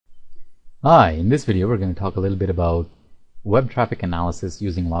Hi, in this video we're going to talk a little bit about web traffic analysis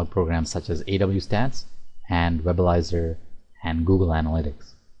using log programs such as AW-Stats and Webalizer and Google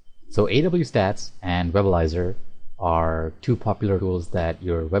Analytics. So AW-Stats and Webalizer are two popular tools that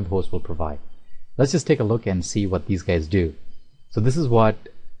your web host will provide. Let's just take a look and see what these guys do. So this is what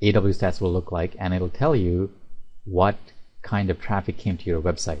AW-Stats will look like, and it'll tell you what kind of traffic came to your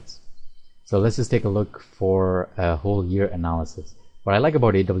websites. So let's just take a look for a whole year analysis. What I like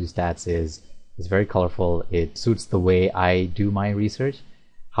about AW-Stats is it's very colorful. It suits the way I do my research.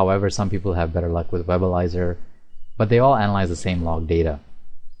 However, some people have better luck with Webalizer, but they all analyze the same log data.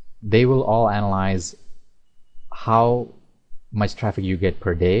 They will all analyze how much traffic you get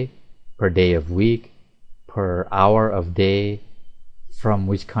per day of week, per hour of day, from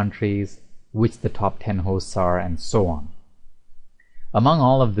which countries, which the top 10 hosts are, and so on. Among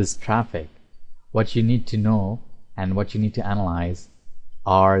all of this traffic, what you need to know and what you need to analyze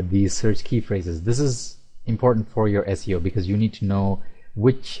are these search key phrases. This is important for your SEO because you need to know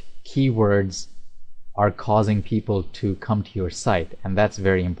which keywords are causing people to come to your site, and that's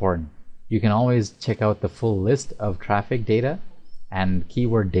very important. You can always check out the full list of traffic data and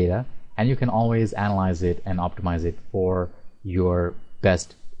keyword data, and you can always analyze it and optimize it for your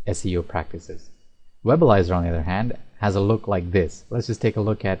best SEO practices. Webalizer, on the other hand, has a look like this. Let's just take a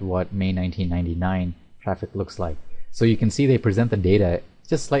look at what May 1999 traffic looks like. So you can see they present the data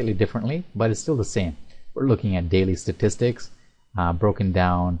just slightly differently, but it's still the same. We're looking at daily statistics, broken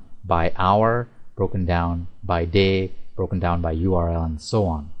down by hour, broken down by day, broken down by URL, and so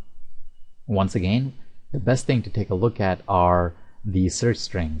on. Once again, the best thing to take a look at are the search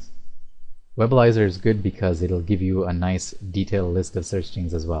strings. Webalizer is good because it'll give you a nice detailed list of search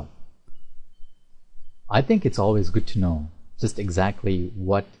strings as well. I think it's always good to know just exactly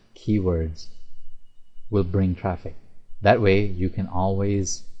what keywords will bring traffic. That way you can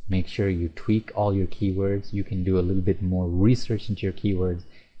always make sure you tweak all your keywords. You can do a little bit more research into your keywords,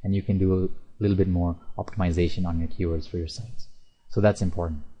 and you can do a little bit more optimization on your keywords for your sites. So that's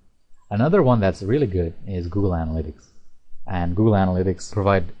important. Another one that's really good is Google Analytics. And Google Analytics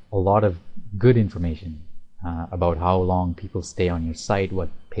provide a lot of good information about how long people stay on your site, what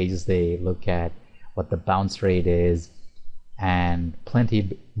pages they look at, what the bounce rate is, and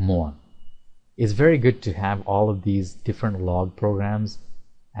plenty more. It's very good to have all of these different log programs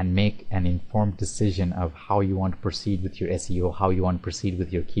and make an informed decision of how you want to proceed with your SEO, how you want to proceed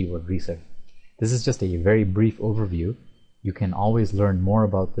with your keyword research. This is just a very brief overview. You can always learn more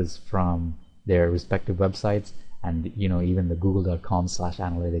about this from their respective websites and even the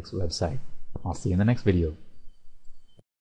google.com/analytics website. I'll see you in the next video.